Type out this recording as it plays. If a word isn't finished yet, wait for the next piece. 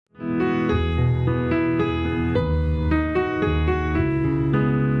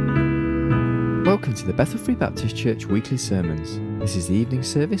Welcome to the Bethel Free Baptist Church weekly sermons. This is the evening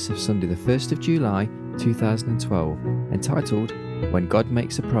service of Sunday the 1st of July 2012, entitled When God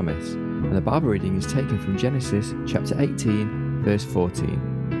Makes a Promise, and the Bible reading is taken from Genesis chapter 18 verse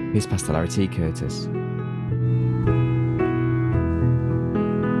 14. Here's Pastor Larry T. Curtis. All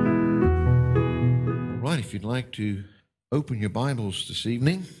right, if you'd like to open your Bibles this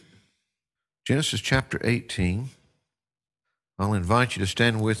evening, Genesis chapter 18. I'll invite you to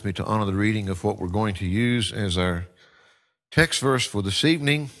stand with me to honor the reading of what we're going to use as our text verse for this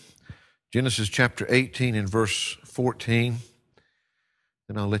evening, Genesis chapter 18 and verse 14.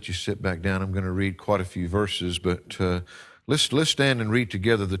 Then I'll let you sit back down. I'm going to read quite a few verses, but let's stand and read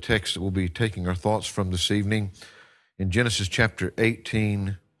together the text that we'll be taking our thoughts from this evening in Genesis chapter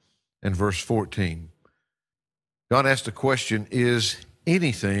 18 and verse 14. God asked the question, is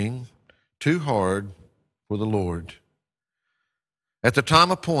anything too hard for the Lord? At the time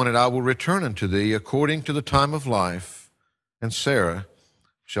appointed, I will return unto thee according to the time of life, and Sarah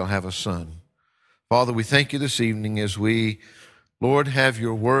shall have a son. Father, we thank you this evening as we, Lord, have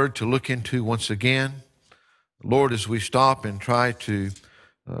your word to look into once again. Lord, as we stop and try to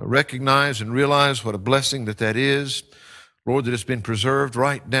recognize and realize what a blessing that is, Lord, that it's been preserved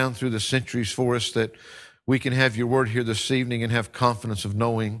right down through the centuries for us, that we can have your word here this evening and have confidence of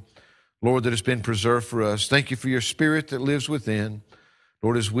knowing, Lord, that it's been preserved for us. Thank you for your spirit that lives within.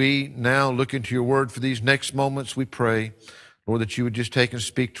 Lord, as we now look into your word for these next moments, we pray, Lord, that you would just take and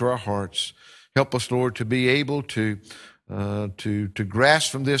speak to our hearts. Help us, Lord, to be able to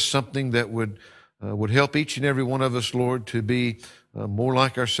grasp from this something that would help each and every one of us, Lord, to be more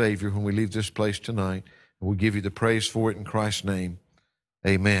like our Savior when we leave this place tonight. And we give you the praise for it in Christ's name.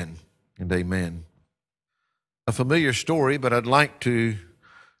 Amen and amen. A familiar story, but I'd like to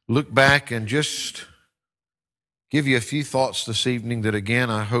look back and just give you a few thoughts this evening that, again,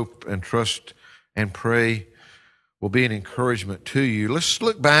 I hope and trust and pray will be an encouragement to you. Let's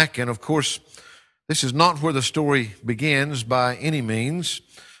look back, and of course, this is not where the story begins by any means.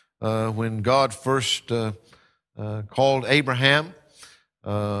 When God first called Abraham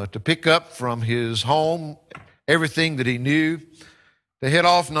to pick up from his home everything that he knew, to head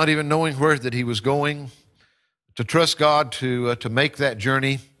off not even knowing where that he was going, to trust God to make that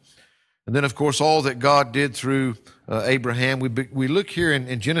journey. And then, of course, all that God did through Abraham. We look here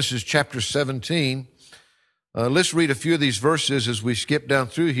in Genesis chapter 17. Let's read a few of these verses as we skip down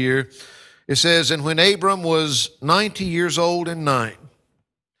through here. It says, "And when Abram was 90 years old and 9,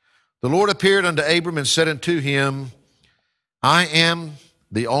 the Lord appeared unto Abram and said unto him, I am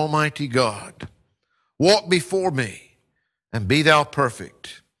the Almighty God. Walk before me, and be thou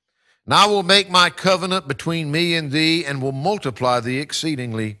perfect. And I will make my covenant between me and thee, and will multiply thee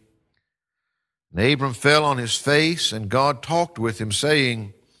exceedingly. And Abram fell on his face, and God talked with him,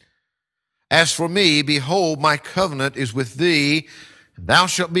 saying, As for me, behold, my covenant is with thee, and thou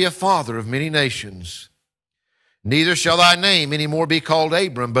shalt be a father of many nations. Neither shall thy name any more be called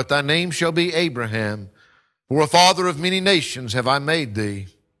Abram, but thy name shall be Abraham, for a father of many nations have I made thee.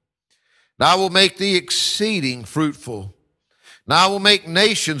 And I will make thee exceeding fruitful. And I will make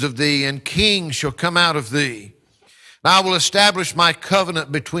nations of thee, and kings shall come out of thee. And I will establish my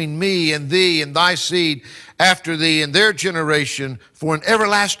covenant between me and thee and thy seed after thee and their generation for an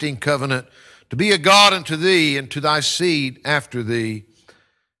everlasting covenant, to be a God unto thee and to thy seed after thee.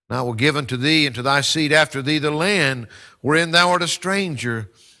 And I will give unto thee and to thy seed after thee the land wherein thou art a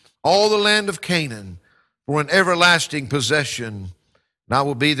stranger, all the land of Canaan, for an everlasting possession. And I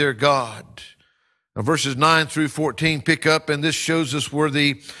will be their God." Now, verses 9 through 14 pick up, and this shows us where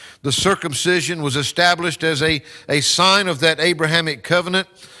the circumcision was established as a sign of that Abrahamic covenant.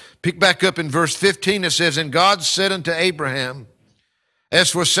 Pick back up in verse 15. It says, "And God said unto Abraham,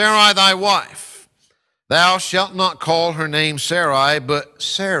 As for Sarai thy wife, thou shalt not call her name Sarai, but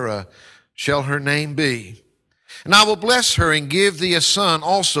Sarah shall her name be. And I will bless her and give thee a son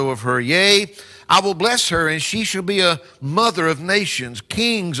also of her. Yea, I will bless her, and she shall be a mother of nations.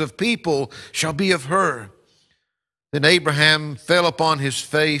 Kings of people shall be of her. Then Abraham fell upon his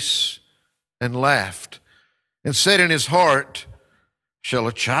face and laughed, and said in his heart, Shall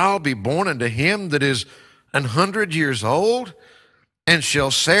a child be born unto him that is 100 years old? And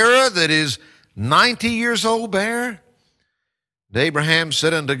shall Sarah that is 90 years old bear? And Abraham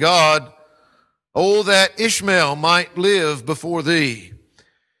said unto God, O that Ishmael might live before thee.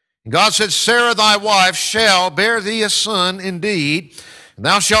 And God said, Sarah thy wife shall bear thee a son indeed, and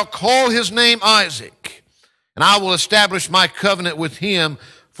thou shalt call his name Isaac. And I will establish my covenant with him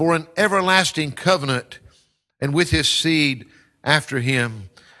for an everlasting covenant, and with his seed after him."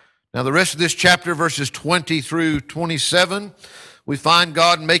 Now the rest of this chapter, verses 20 through 27, we find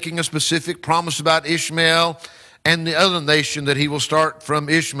God making a specific promise about Ishmael and the other nation that he will start from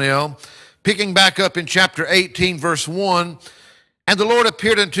Ishmael. Picking back up in chapter 18, verse 1, and the Lord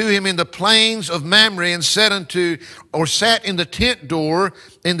appeared unto him in the plains of Mamre and sat in the tent door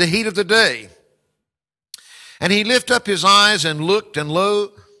in the heat of the day. And he lifted up his eyes and looked, and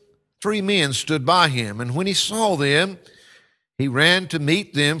lo, 3 men stood by him. And when he saw them, he ran to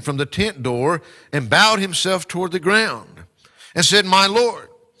meet them from the tent door and bowed himself toward the ground and said, My Lord,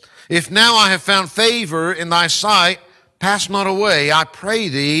 if now I have found favor in thy sight, pass not away, I pray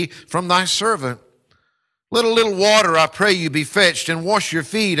thee, from thy servant. Let a little water, I pray you, be fetched, and wash your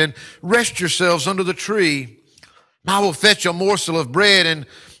feet, and rest yourselves under the tree. I will fetch a morsel of bread, and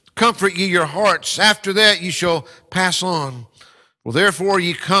comfort ye your hearts. After that ye shall pass on. Well, therefore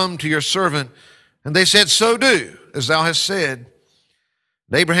ye come to your servant. And they said, So do, as thou hast said.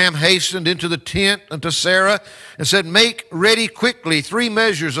 And Abraham hastened into the tent unto Sarah, and said, Make ready quickly 3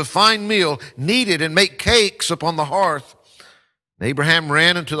 measures of fine meal, knead it, and make cakes upon the hearth. And Abraham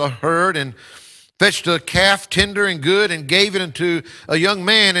ran into the herd, and fetched a calf tender and good, and gave it unto a young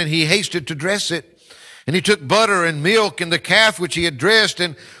man, and he hasted to dress it. And he took butter and milk and the calf which he had dressed,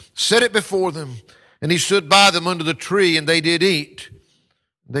 and set it before them. And he stood by them under the tree, and they did eat.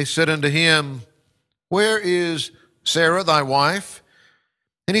 They said unto him, Where is Sarah thy wife?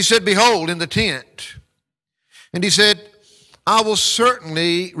 And he said, Behold, in the tent. And he said, I will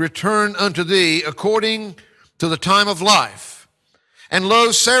certainly return unto thee according to the time of life. And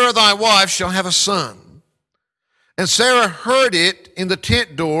lo, Sarah thy wife shall have a son. And Sarah heard it in the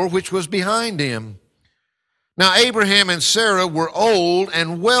tent door which was behind him. Now Abraham and Sarah were old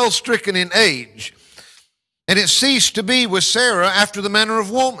and well stricken in age, and it ceased to be with Sarah after the manner of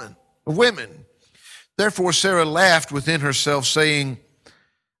women. Therefore Sarah laughed within herself, saying,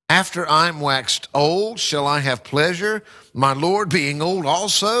 After I am waxed old, shall I have pleasure, my Lord being old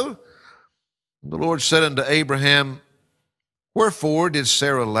also? And the Lord said unto Abraham, Wherefore did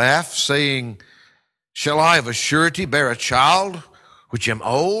Sarah laugh, saying, Shall I of a surety bear a child, which am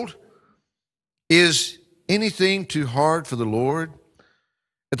old? Is anything too hard for the Lord?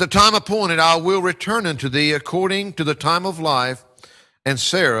 At the time appointed I will return unto thee according to the time of life, and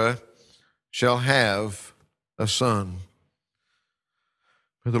Sarah shall have a son.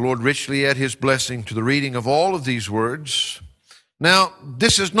 May the Lord richly add his blessing to the reading of all of these words. Now,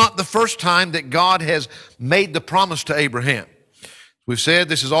 this is not the first time that God has made the promise to Abraham. We've said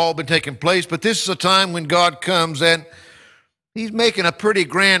this has all been taking place, but this is a time when God comes and he's making a pretty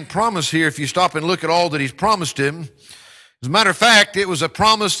grand promise here if you stop and look at all that he's promised him. As a matter of fact, it was a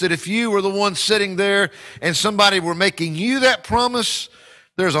promise that if you were the one sitting there and somebody were making you that promise,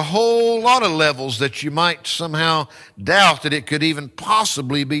 there's a whole lot of levels that you might somehow doubt that it could even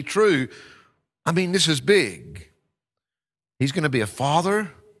possibly be true. I mean, this is big. He's going to be a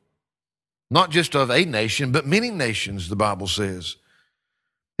father, not just of a nation, but many nations, the Bible says.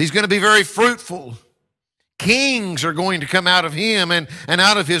 He's going to be very fruitful. Kings are going to come out of him and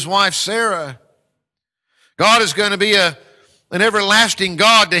out of his wife Sarah. God is going to be an everlasting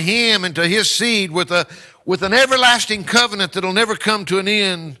God to him and to his seed with an everlasting covenant that will never come to an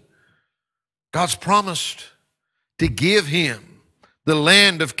end. God's promised to give him the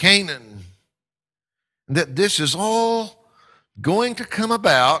land of Canaan. That this is all going to come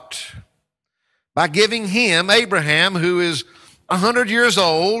about by giving him, Abraham, who is 100 years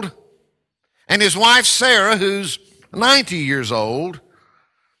old, and his wife Sarah, who's 90 years old.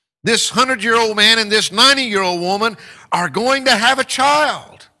 This 100-year-old man and this 90-year-old woman are going to have a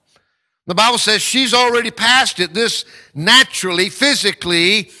child. The Bible says she's already past it. This naturally,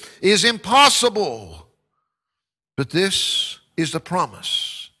 physically, is impossible. But this is the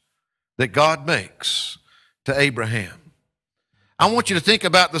promise that God makes to Abraham. I want you to think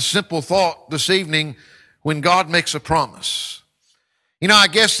about the simple thought this evening when God makes a promise. You know, I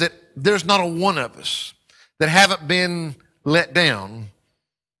guess that there's not a one of us that haven't been let down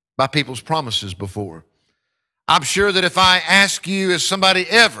by people's promises before. I'm sure that if I ask you, has somebody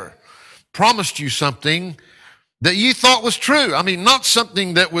ever promised you something that you thought was true? I mean, not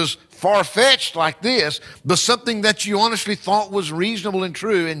something that was far-fetched like this, but something that you honestly thought was reasonable and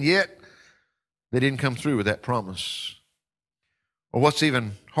true, and yet they didn't come through with that promise. Or what's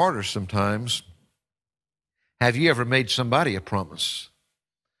even harder sometimes, have you ever made somebody a promise?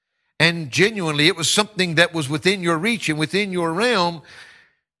 And genuinely, it was something that was within your reach and within your realm,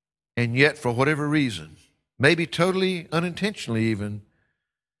 and yet for whatever reason, maybe totally unintentionally even,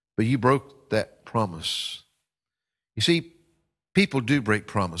 but you broke that promise. You see, people do break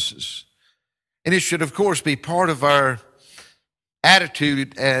promises. And it should, of course, be part of our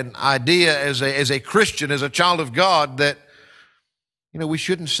attitude and idea as a Christian, as a child of God, that we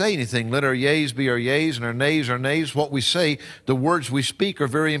shouldn't say anything. Let our yeas be our yeas and our nays our nays. What we say, the words we speak are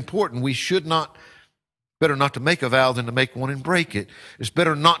very important. We should not, better not to make a vow than to make one and break it. It's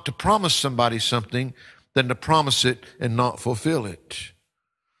better not to promise somebody something than to promise it and not fulfill it.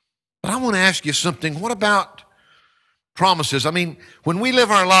 But I want to ask you something. What about promises? I mean, when we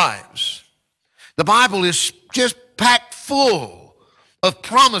live our lives, the Bible is just packed full of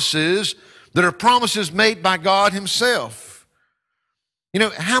promises that are promises made by God Himself.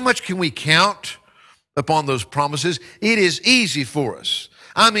 How much can we count upon those promises? It is easy for us.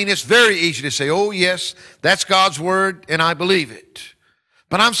 I mean, it's very easy to say, oh, yes, that's God's word, and I believe it.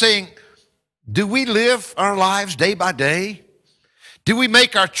 But I'm saying, do we live our lives day by day? Do we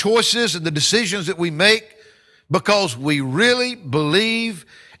make our choices and the decisions that we make because we really believe,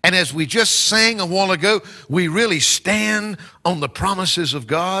 and as we just sang a while ago, we really stand on the promises of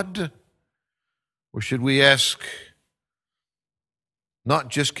God? Or should we ask, not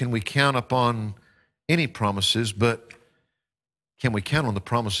just can we count upon any promises, but can we count on the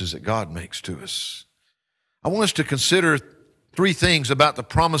promises that God makes to us? I want us to consider three things about the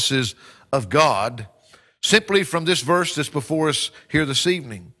promises of God simply from this verse that's before us here this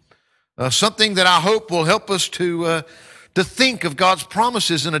evening. Something that I hope will help us to think of God's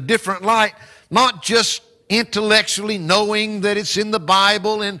promises in a different light, not just intellectually knowing that it's in the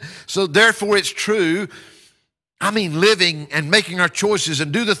Bible and so therefore it's true. I mean, living and making our choices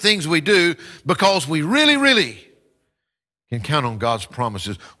and do the things we do because we really, really can count on God's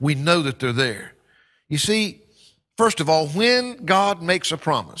promises. We know that they're there. You see, first of all, when God makes a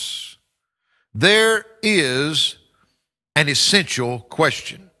promise, there is an essential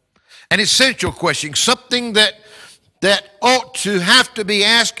question. An essential question, something that ought to have to be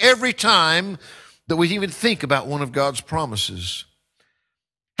asked every time that we even think about one of God's promises.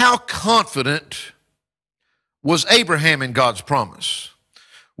 How confident was Abraham in God's promise?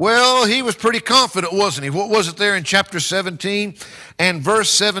 Well, he was pretty confident, wasn't he? What was it there in chapter 17 and verse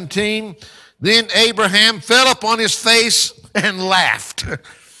 17? Then Abraham fell upon his face and laughed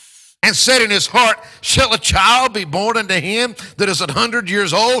and said in his heart, shall a child be born unto him that is 100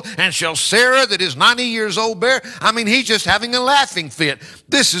 years old, and shall Sarah that is 90 years old bear? I mean, he's just having a laughing fit.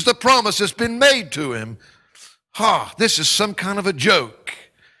 This is the promise that's been made to him. This is some kind of a joke.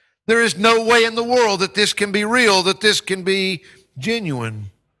 There is no way in the world that this can be real, that this can be genuine.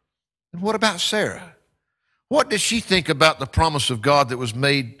 And what about Sarah? What does she think about the promise of God that was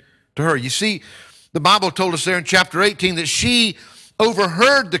made to her? You see, the Bible told us there in chapter 18 that she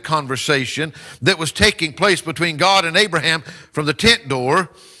overheard the conversation that was taking place between God and Abraham from the tent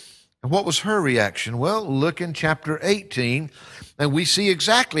door. And what was her reaction? Well, look in chapter 18, and we see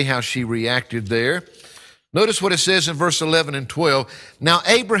exactly how she reacted there. Notice what it says in verse 11 and 12. Now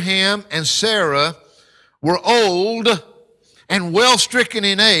Abraham and Sarah were old and well stricken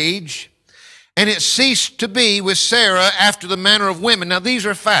in age, and it ceased to be with Sarah after the manner of women. Now these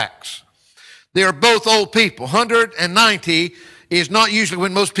are facts. They are both old people. 190 is not usually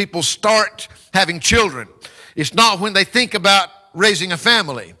when most people start having children. It's not when they think about raising a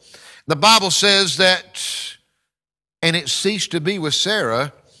family. The Bible says that, and it ceased to be with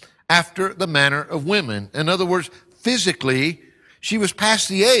Sarah after the manner of women. In other words, physically, she was past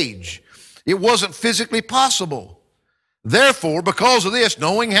the age. It wasn't physically possible. Therefore, because of this,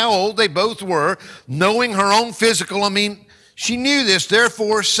 knowing how old they both were, knowing her own physical, she knew this.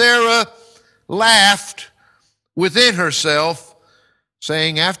 Therefore, Sarah laughed within herself,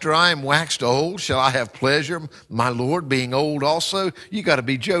 saying, after I am waxed old, shall I have pleasure, my Lord, being old also? You got to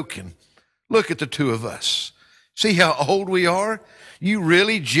be joking. Look at the two of us. See how old we are? You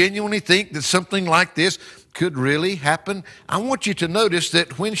really genuinely think that something like this could really happen? I want you to notice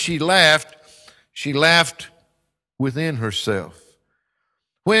that when she laughed within herself.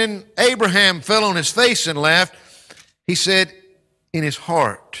 When Abraham fell on his face and laughed, he said in his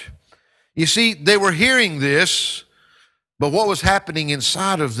heart. You see, they were hearing this, but what was happening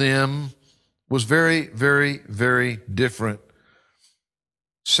inside of them was very, very, very different.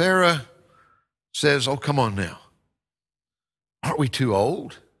 Sarah says, oh, come on now. Aren't we too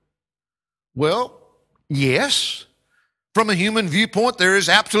old? Well, yes. From a human viewpoint, there is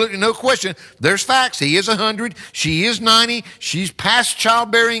absolutely no question. There's facts. He is 100. She is 90. She's past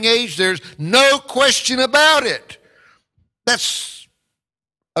childbearing age. There's no question about it. That's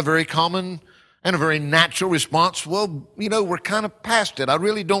a very common and a very natural response. Well, we're kind of past it. I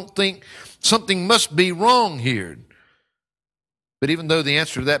really don't think something must be wrong here. But even though the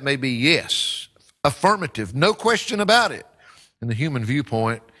answer to that may be yes, affirmative, no question about it, in the human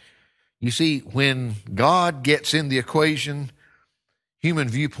viewpoint, you see, when God gets in the equation, human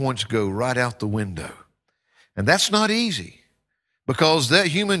viewpoints go right out the window. And that's not easy. because that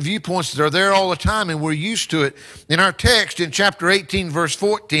human viewpoints are there all the time and we're used to it. In our text in chapter 18, verse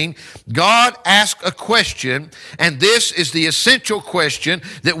 14, God asked a question, and this is the essential question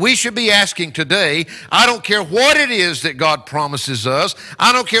that we should be asking today. I don't care what it is that God promises us.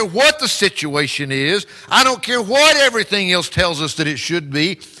 I don't care what the situation is. I don't care what everything else tells us that it should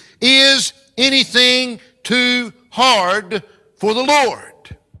be. Is anything too hard for the Lord?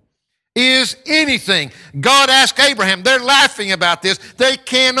 Is anything? God asked Abraham. They're laughing about this. They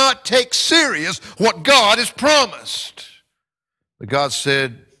cannot take serious what God has promised. But God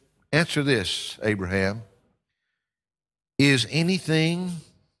said, answer this, Abraham. Is anything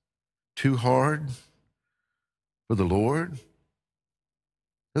too hard for the Lord?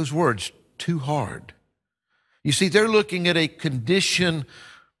 Those words, too hard. You see, they're looking at a condition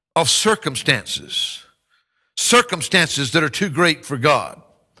of circumstances that are too great for God.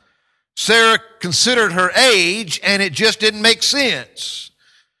 Sarah considered her age, and it just didn't make sense.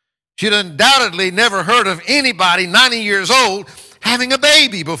 She'd undoubtedly never heard of anybody 90 years old having a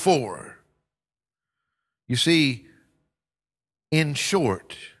baby before. You see, in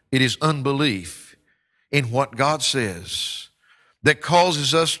short, it is unbelief in what God says that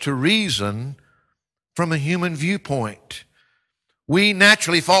causes us to reason from a human viewpoint. We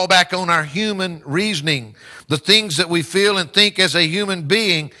naturally fall back on our human reasoning, the things that we feel and think as a human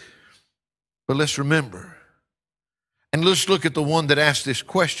being. But let's remember, and let's look at the one that asked this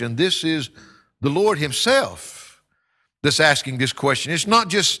question. This is the Lord himself that's asking this question. It's not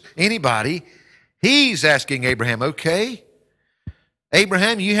just anybody. He's asking Abraham, okay,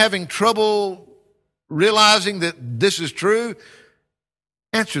 Abraham, you having trouble realizing that this is true?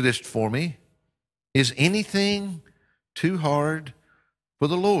 Answer this for me. Is anything too hard for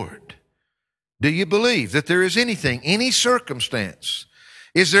the Lord? Do you believe that there is anything, any circumstance?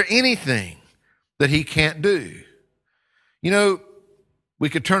 Is there anything that he can't do? You know, we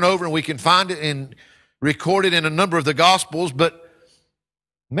could turn over and we can find it and record it in a number of the Gospels, but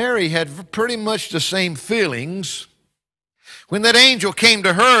Mary had pretty much the same feelings when that angel came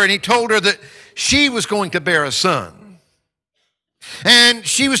to her and he told her that she was going to bear a son. And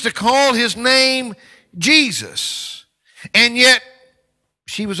she was to call his name Jesus. And yet,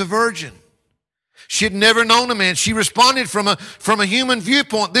 she was a virgin. She had never known a man. She responded from a human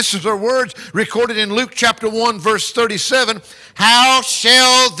viewpoint. This is her words recorded in Luke chapter 1, verse 37. How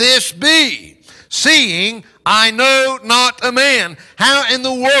shall this be, seeing I know not a man? How in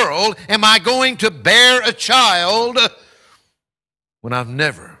the world am I going to bear a child when I've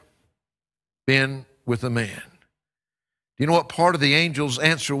never been with a man? Do you know what part of the angel's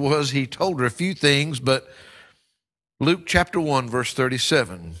answer was? He told her a few things, but Luke chapter 1, verse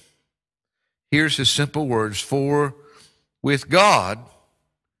 37. Here's his simple words. For with God,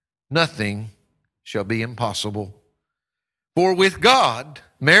 nothing shall be impossible. For with God,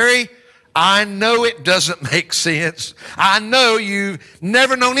 Mary, I know it doesn't make sense. I know you've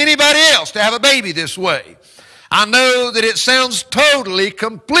never known anybody else to have a baby this way. I know that it sounds totally,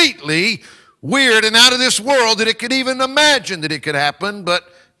 completely weird and out of this world that it could even imagine that it could happen. But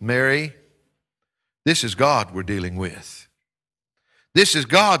Mary, this is God we're dealing with. This is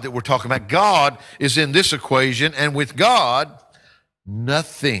God that we're talking about. God is in this equation, and with God,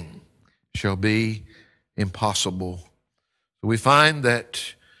 nothing shall be impossible. We find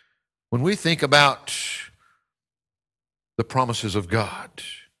that when we think about the promises of God,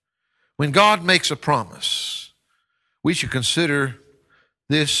 when God makes a promise, we should consider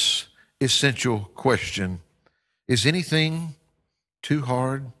this essential question. Is anything too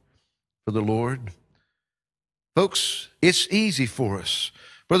hard for the Lord? Folks, it's easy for us.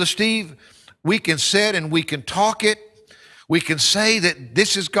 Brother Steve, we can sit and we can talk it. We can say that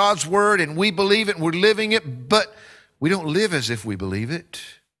this is God's word and we believe it and we're living it, but we don't live as if we believe it.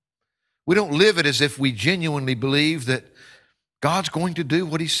 We don't live it as if we genuinely believe that God's going to do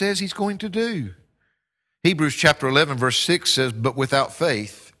what he says he's going to do. Hebrews chapter 11, verse 6 says, but without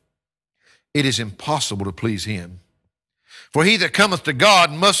faith, it is impossible to please him. For he that cometh to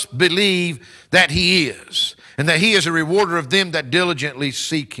God must believe that he is, and that he is a rewarder of them that diligently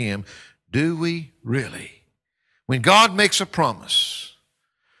seek him. Do we really? When God makes a promise,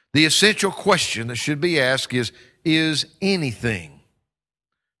 the essential question that should be asked is anything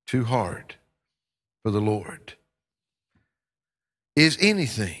too hard for the Lord? Is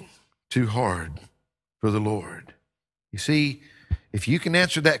anything too hard for the Lord? You see, if you can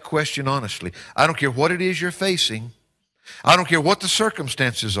answer that question honestly, I don't care what it is you're facing. I don't care what the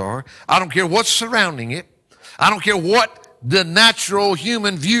circumstances are. I don't care what's surrounding it. I don't care what the natural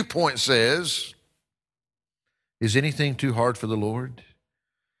human viewpoint says. Is anything too hard for the Lord?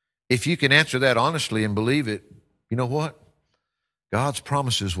 If you can answer that honestly and believe it, you know what? God's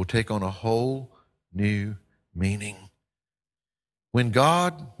promises will take on a whole new meaning. When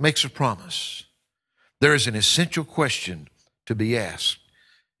God makes a promise, there is an essential question to be asked.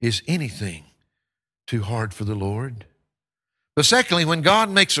 Is anything too hard for the Lord? But secondly, when God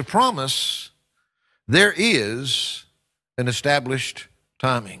makes a promise, there is an established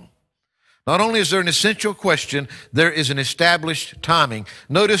timing. Not only is there an essential question, there is an established timing.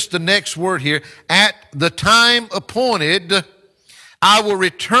 Notice the next word here. At the time appointed, I will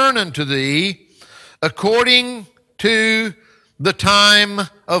return unto thee according to the time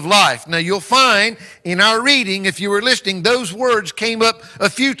of life. Now you'll find in our reading, if you were listening, those words came up a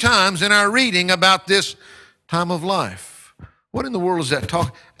few times in our reading about this time of life. What in the world is that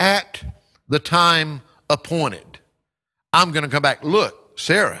talk? At the time appointed. I'm going to come back. Look,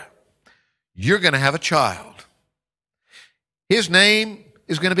 Sarah, you're going to have a child. His name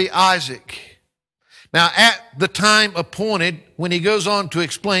is going to be Isaac. Now, at the time appointed, when he goes on to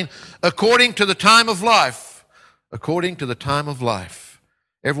explain, according to the time of life, according to the time of life.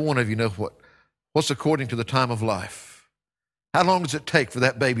 Every one of you know what's according to the time of life. How long does it take for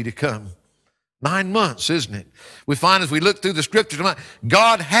that baby to come? 9 months, isn't it? We find as we look through the scriptures,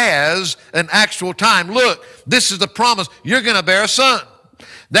 God has an actual time. Look, this is the promise. You're going to bear a son.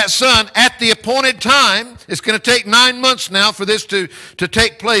 That son, at the appointed time, it's going to take 9 months now for this to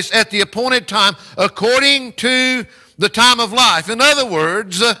take place at the appointed time, according to the time of life. In other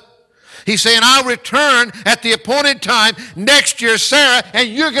words, he's saying, I'll return at the appointed time next year, Sarah, and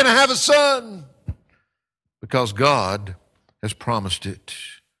you're going to have a son. Because God has promised it.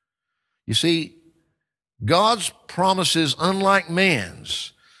 You see, God's promises, unlike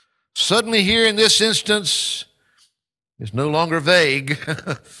man's, suddenly here in this instance, it's no longer vague.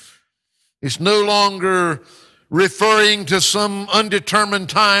 It's no longer referring to some undetermined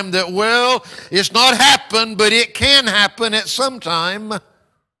time that, well, it's not happened, but it can happen at some time.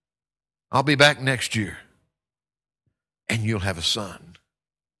 I'll be back next year, and you'll have a son.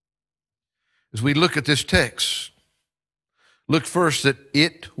 As we look at this text, look first that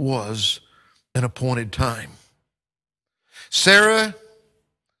it was an appointed time. Sarah,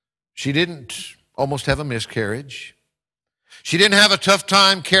 she didn't almost have a miscarriage. She didn't have a tough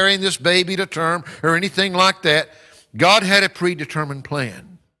time carrying this baby to term or anything like that. God had a predetermined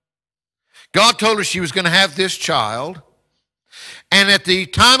plan. God told her she was going to have this child, and at the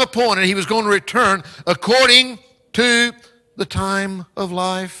time appointed, he was going to return according to the time of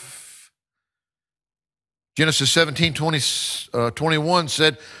life. Genesis 17:21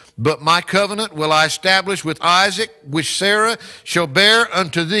 said, but my covenant will I establish with Isaac, which Sarah shall bear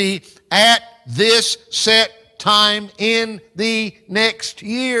unto thee at this set time in the next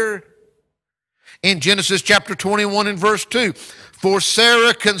year. In Genesis chapter 21 and verse 2, for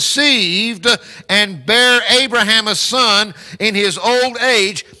Sarah conceived and bare Abraham a son in his old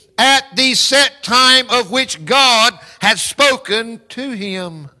age at the set time of which God had spoken to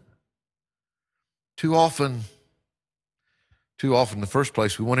him. Too often, in the first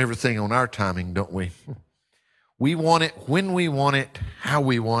place, we want everything on our timing, don't we? We want it when we want it, how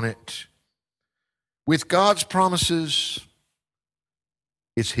we want it. With God's promises,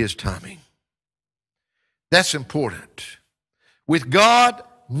 it's his timing. That's important. With God,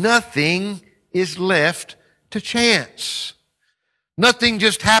 nothing is left to chance. Nothing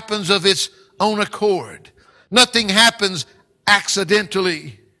just happens of its own accord. Nothing happens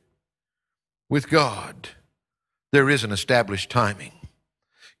accidentally. With God, there is an established timing.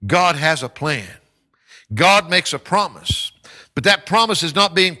 God has a plan. God makes a promise. But that promise is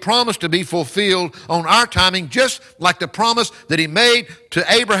not being promised to be fulfilled on our timing, just like the promise that he made to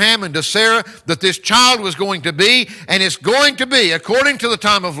Abraham and to Sarah that this child was going to be, and it's going to be according to the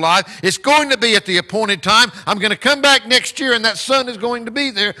time of life. It's going to be at the appointed time. I'm going to come back next year, and that son is going to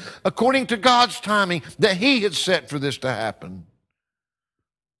be there according to God's timing that he had set for this to happen.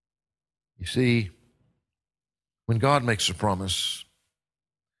 You see, when God makes a promise,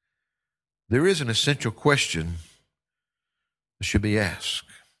 there is an essential question that should be asked.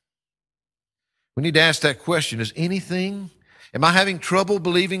 We need to ask that question, am I having trouble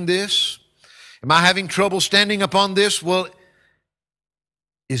believing this? Am I having trouble standing upon this? Well,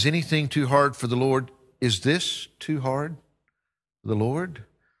 is anything too hard for the Lord? Is this too hard for the Lord?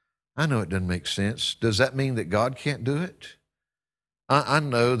 I know it doesn't make sense. Does that mean that God can't do it? I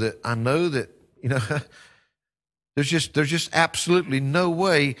know that, you know, there's just absolutely no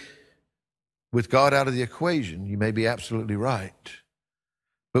way. With God out of the equation, you may be absolutely right.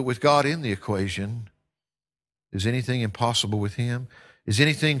 But with God in the equation, is anything impossible with him? Is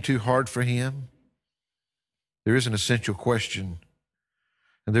anything too hard for him? There is an essential question,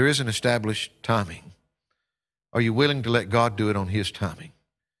 and there is an established timing. Are you willing to let God do it on His timing?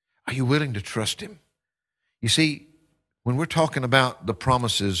 Are you willing to trust Him? You see, when we're talking about the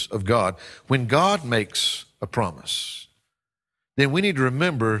promises of God, when God makes a promise, then we need to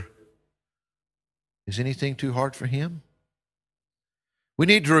remember, is anything too hard for Him? We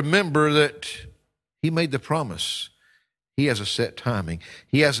need to remember that He made the promise. He has a set timing.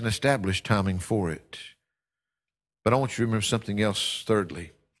 He has an established timing for it. But I want you to remember something else,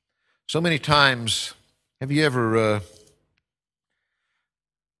 thirdly. So many times, have you ever,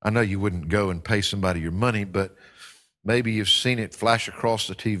 I know you wouldn't go and pay somebody your money, but maybe you've seen it flash across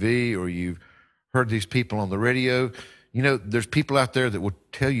the TV, or you've heard these people on the radio. You know, there's people out there that will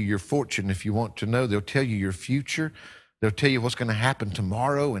tell you your fortune if you want to know. They'll tell you your future. They'll tell you what's going to happen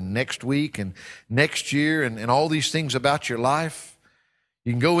tomorrow and next week and next year and all these things about your life.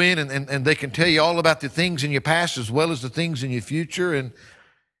 You can go in and they can tell you all about the things in your past as well as the things in your future. And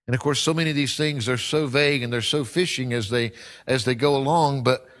of course, so many of these things are so vague and they're so fishing as they go along.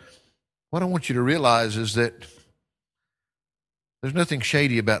 But what I want you to realize is that there's nothing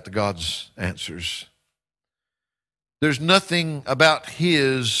shady about the God's answers. There's nothing about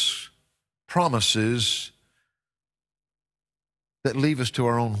His promises that leave us to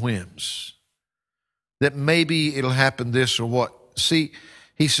our own whims, that maybe it'll happen this or what. See,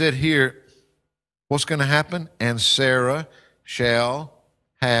 He said here, what's going to happen? And Sarah shall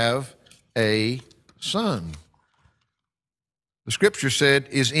have a son. The Scripture said,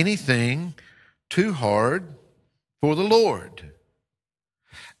 is anything too hard for the Lord?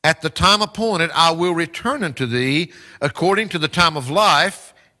 At the time appointed, I will return unto thee according to the time of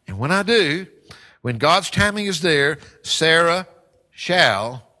life. And when I do, when God's timing is there, Sarah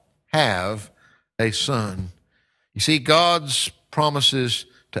shall have a son. You see, God's promises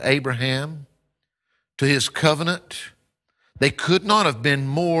to Abraham, to His covenant, they could not have been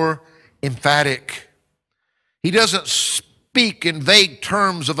more emphatic. He doesn't speak in vague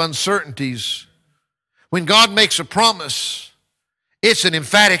terms of uncertainties. When God makes a promise, it's an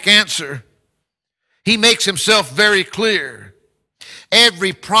emphatic answer. He makes Himself very clear.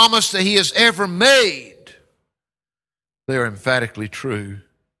 Every promise that He has ever made, they are emphatically true.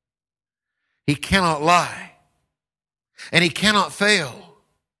 He cannot lie, and He cannot fail.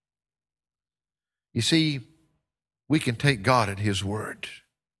 You see, we can take God at His word.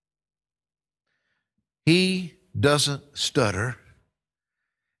 He doesn't stutter,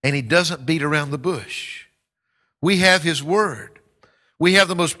 and He doesn't beat around the bush. We have His word. We have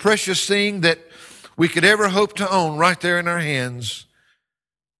the most precious thing that we could ever hope to own right there in our hands.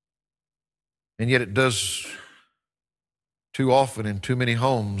 And yet it does too often in too many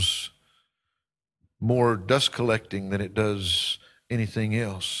homes more dust collecting than it does anything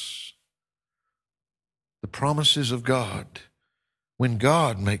else. The promises of God, when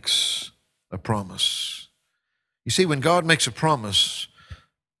God makes a promise. You see, when God makes a promise,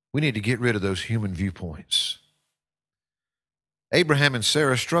 we need to get rid of those human viewpoints. Abraham and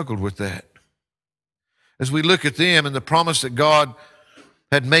Sarah struggled with that. As we look at them and the promise that God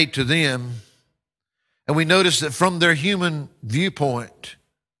had made to them, and we notice that from their human viewpoint,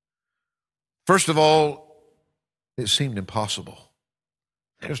 first of all, it seemed impossible.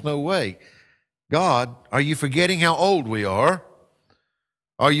 There's no way. God, are you forgetting how old we are?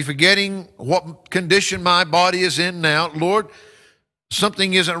 Are you forgetting what condition my body is in now? Lord,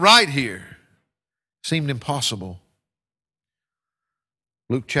 something isn't right here. It seemed impossible.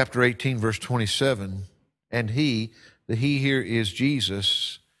 Luke chapter 18, verse 27, and the he here is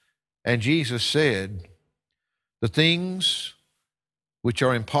Jesus, and Jesus said, the things which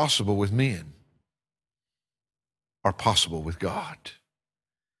are impossible with men are possible with God.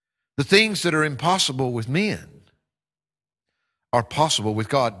 The things that are impossible with men are possible with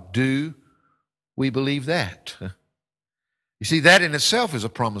God. Do we believe that? You see, that in itself is a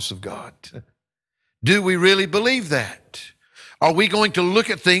promise of God. Do we really believe that? Are we going to look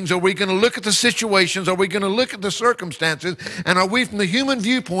at things? Are we going to look at the situations? Are we going to look at the circumstances? And are we, from the human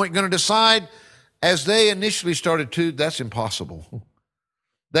viewpoint, going to decide, as they initially started to, that's impossible?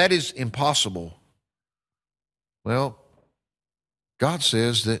 That is impossible. Well, God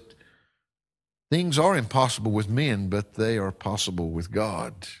says that things are impossible with men, but they are possible with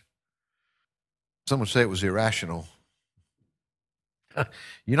God. Some would say it was irrational.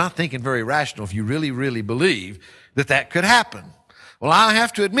 You're not thinking very rational if you really, really believe that that could happen. Well, I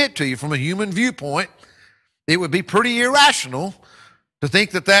have to admit to you, from a human viewpoint, it would be pretty irrational to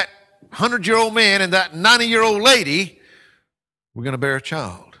think that that 100-year-old man and that 90-year-old lady were going to bear a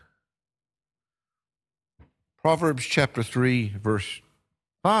child. Proverbs chapter 3, verse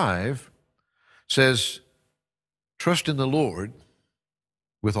 5 says, trust in the Lord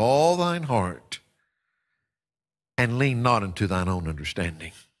with all thine heart, and lean not unto thine own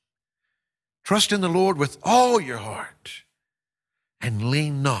understanding. Trust in the Lord with all your heart and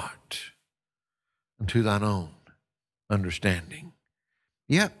lean not unto thine own understanding.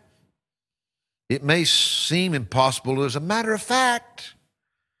 Yep, it may seem impossible. As a matter of fact,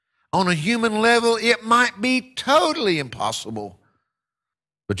 on a human level, it might be totally impossible.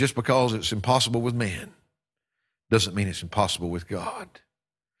 But just because it's impossible with man doesn't mean it's impossible with God.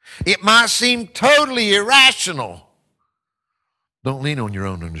 It might seem totally irrational. Don't lean on your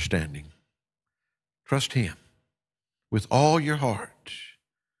own understanding. Trust Him with all your heart.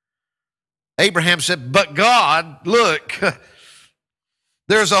 Abraham said, but God, look,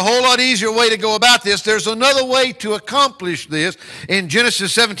 there's a whole lot easier way to go about this. There's another way to accomplish this. In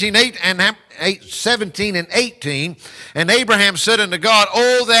Genesis 17 and 18, and Abraham said unto God,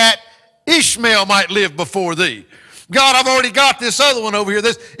 oh, that Ishmael might live before thee. God, I've already got this other one over here,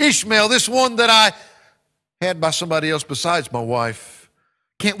 this Ishmael, this one that I had by somebody else besides my wife.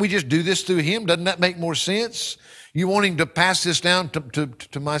 Can't we just do this through him? Doesn't that make more sense? You wanting to pass this down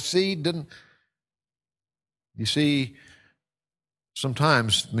to my seed? You see,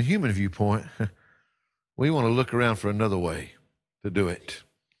 sometimes from the human viewpoint, we want to look around for another way to do it.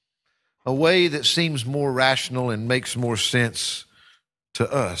 A way that seems more rational and makes more sense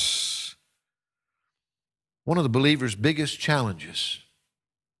to us. One of the believer's biggest challenges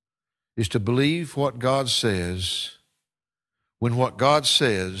is to believe what God says when what God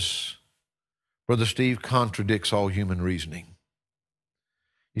says, Brother Steve, contradicts all human reasoning.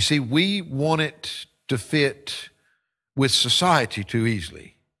 You see, we want it to fit with society too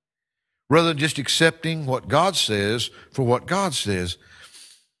easily, rather than just accepting what God says for what God says.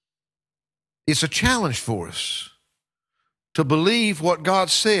 It's a challenge for us to believe what God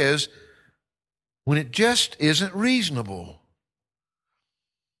says when it just isn't reasonable.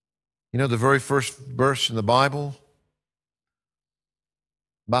 You know, the very first verse in the Bible,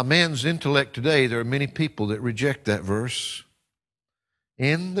 by man's intellect today, there are many people that reject that verse.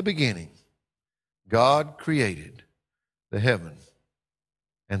 In the beginning, God created the heaven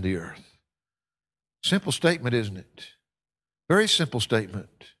and the earth. Simple statement, isn't it? Very simple statement.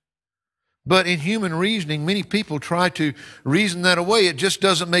 But in human reasoning, many people try to reason that away. It just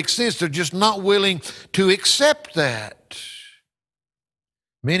doesn't make sense. They're just not willing to accept that.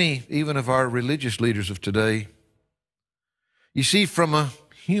 Many, even of our religious leaders of today, you see, from a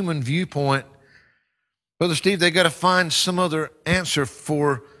human viewpoint, Brother Steve, they got to find some other answer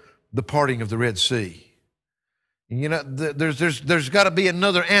for the parting of the Red Sea. You know, there's got to be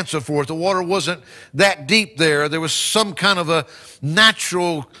another answer for it. The water wasn't that deep there. There was some kind of a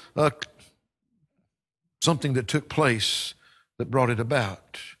natural something that took place that brought it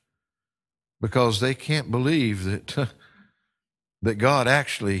about, because they can't believe that that God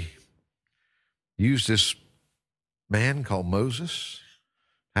actually used this man called Moses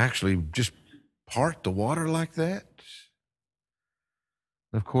to actually just part the water like that.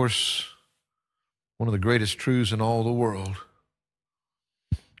 And of course, one of the greatest truths in all the world,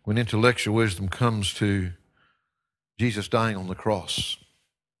 when intellectual wisdom comes to Jesus dying on the cross,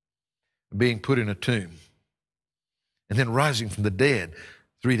 being put in a tomb, and then rising from the dead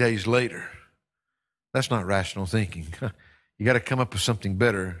 3 days later, that's not rational thinking. You got to come up with something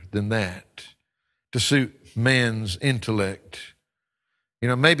better than that to suit man's intellect. You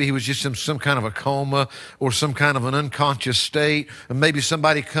know, maybe he was just in some kind of a coma or some kind of an unconscious state, and maybe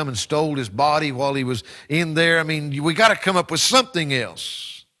somebody come and stole his body while he was in there. I mean, we got to come up with something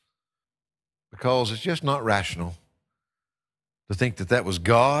else, because it's just not rational to think that that was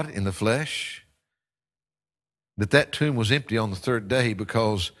God in the flesh, that tomb was empty on the third day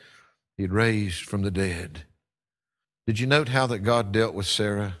because he had raised from the dead. Did you note how that God dealt with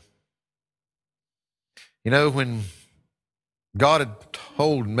Sarah? You know, when God had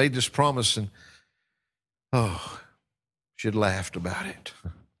told and made this promise, and she had laughed about it.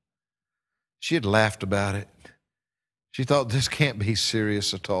 She had laughed about it. She thought, this can't be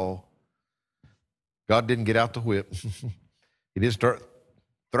serious at all. God didn't get out the whip. He didn't start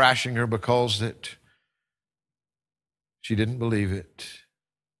thrashing her because that she didn't believe it.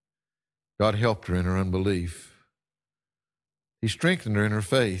 God helped her in her unbelief. He strengthened her in her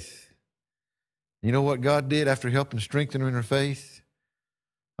faith. You know what God did after helping strengthen her in her faith?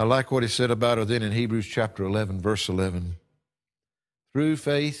 I like what he said about her then in Hebrews chapter 11, verse 11. Through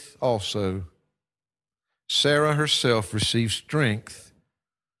faith also, Sarah herself received strength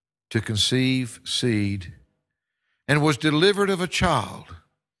to conceive seed and was delivered of a child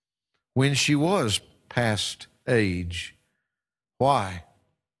when she was past age. Why?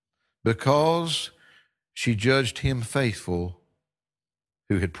 Because she judged him faithful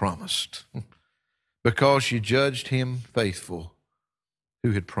who had promised. because you judged him faithful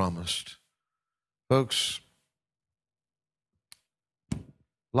who had promised. Folks,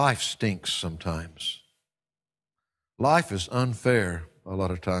 life stinks sometimes. Life is unfair a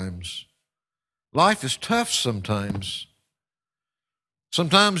lot of times. Life is tough sometimes.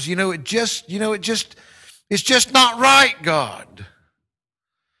 Sometimes, it's just not right, God.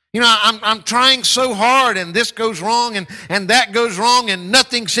 I'm trying so hard and this goes wrong and that goes wrong and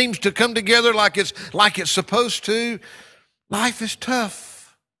nothing seems to come together like it's supposed to. Life is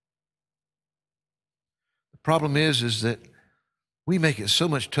tough. The problem is that we make it so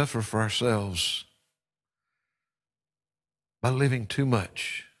much tougher for ourselves by living too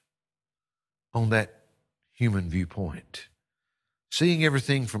much on that human viewpoint, seeing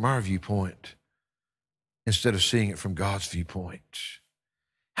everything from our viewpoint instead of seeing it from God's viewpoint.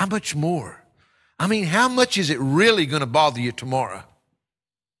 How much more? How much is it really going to bother you tomorrow?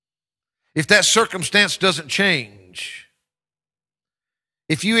 If that circumstance doesn't change,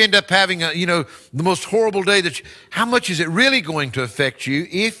 if you end up having the most horrible day how much is it really going to affect you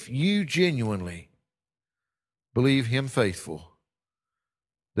if you genuinely believe him faithful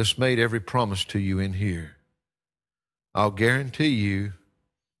that's made every promise to you in here? I'll guarantee you,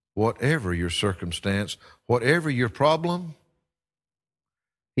 whatever your circumstance, whatever your problem,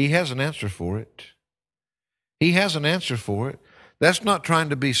 he has an answer for it. He has an answer for it. That's not trying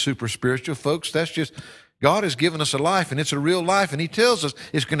to be super spiritual, folks. That's just, God has given us a life, and it's a real life, and he tells us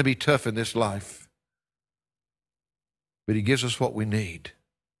it's going to be tough in this life. But he gives us what we need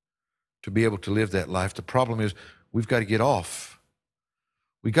to be able to live that life. The problem is we've got to get off.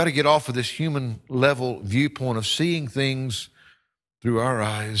 We've got to get off of this human level viewpoint of seeing things through our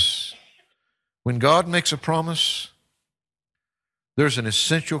eyes. When God makes a promise, there's an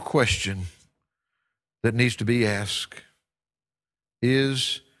essential question that needs to be asked.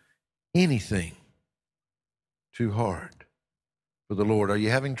 Is anything too hard for the Lord? Are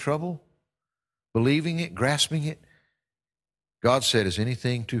you having trouble believing it, grasping it? God said, is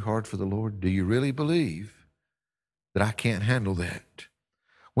anything too hard for the Lord? Do you really believe that I can't handle that?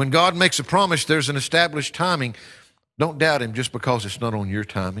 When God makes a promise, there's an established timing. Don't doubt him just because it's not on your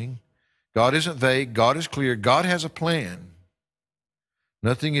timing. God isn't vague. God is clear. God has a plan.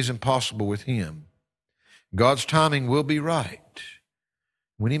 Nothing is impossible with him. God's timing will be right.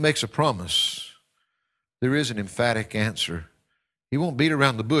 When he makes a promise, there is an emphatic answer. He won't beat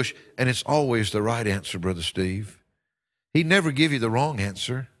around the bush, and it's always the right answer, Brother Steve. He'd never give you the wrong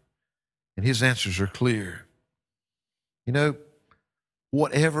answer, and his answers are clear.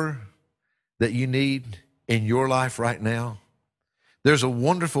 Whatever that you need in your life right now, there's a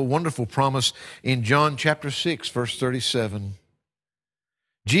wonderful, wonderful promise in John chapter 6, verse 37.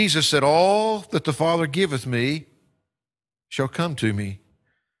 Jesus said, all that the Father giveth me shall come to me.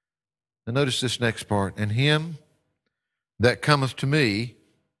 Now notice this next part. And him that cometh to me,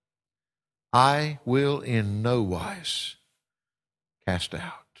 I will in no wise cast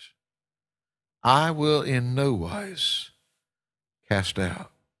out. I will in no wise cast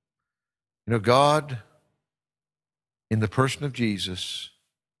out. God, in the person of Jesus,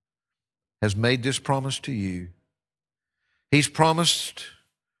 has made this promise to you. He's promised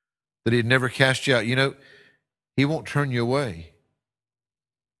that he'd never cast you out. He won't turn you away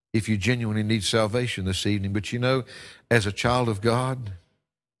if you genuinely need salvation this evening. But as a child of God,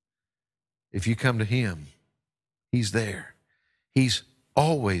 if you come to him, he's there. He's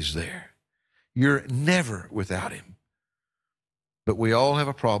always there. You're never without him. But we all have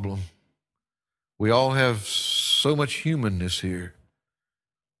a problem. We all have so much humanness here.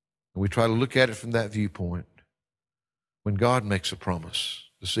 And we try to look at it from that viewpoint. When God makes a promise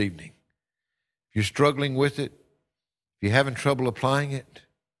this evening, if you're struggling with it, if you're having trouble applying it,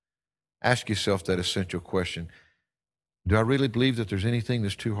 ask yourself that essential question. Do I really believe that there's anything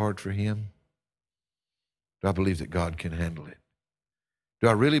that's too hard for him? Do I believe that God can handle it? Do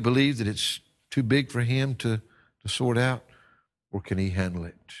I really believe that it's too big for him to sort out? Or can he handle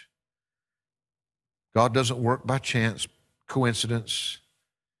it? God doesn't work by chance, coincidence.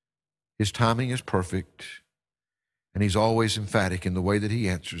 His timing is perfect. And he's always emphatic in the way that he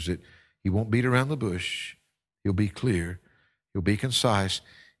answers it. He won't beat around the bush. He'll be clear. He'll be concise.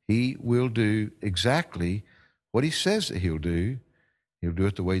 He will do exactly what he says that he'll do. He'll do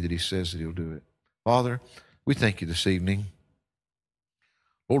it the way that he says that he'll do it. Father, we thank you this evening.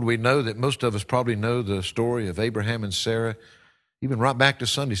 Lord, we know that most of us probably know the story of Abraham and Sarah, even right back to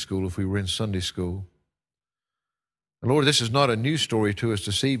Sunday school if we were in Sunday school. And Lord, this is not a new story to us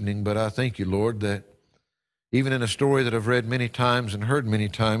this evening, but I thank you, Lord, that even in a story that I've read many times and heard many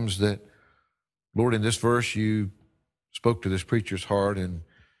times, that, Lord, in this verse you spoke to this preacher's heart and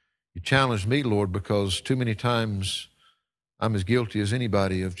You challenge me, Lord, because too many times I'm as guilty as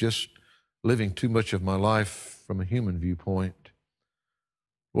anybody of just living too much of my life from a human viewpoint.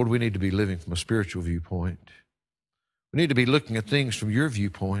 Lord, we need to be living from a spiritual viewpoint. We need to be looking at things from your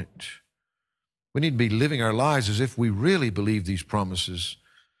viewpoint. We need to be living our lives as if we really believe these promises,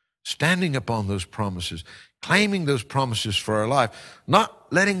 standing upon those promises, claiming those promises for our life,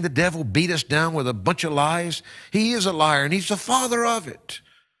 not letting the devil beat us down with a bunch of lies. He is a liar, and he's the father of it.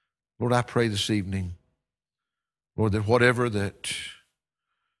 Lord, I pray this evening, Lord, that whatever that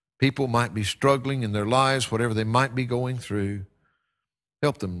people might be struggling in their lives, whatever they might be going through,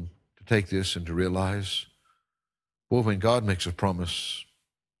 help them to take this and to realize, boy, when God makes a promise,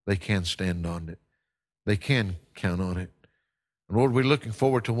 they can stand on it. They can count on it. And Lord, we're looking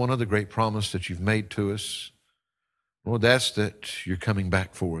forward to one other great promise that you've made to us. Lord, that's that you're coming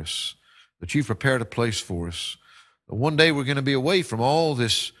back for us, that you've prepared a place for us. That one day we're going to be away from all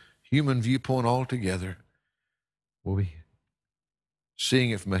this human viewpoint altogether. We'll be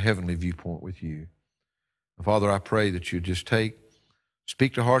seeing it from a heavenly viewpoint with you. And Father, I pray that you just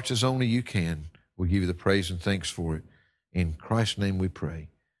speak to hearts as only you can. We give you the praise and thanks for it. In Christ's name we pray.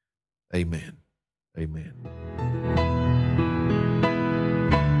 Amen. Amen.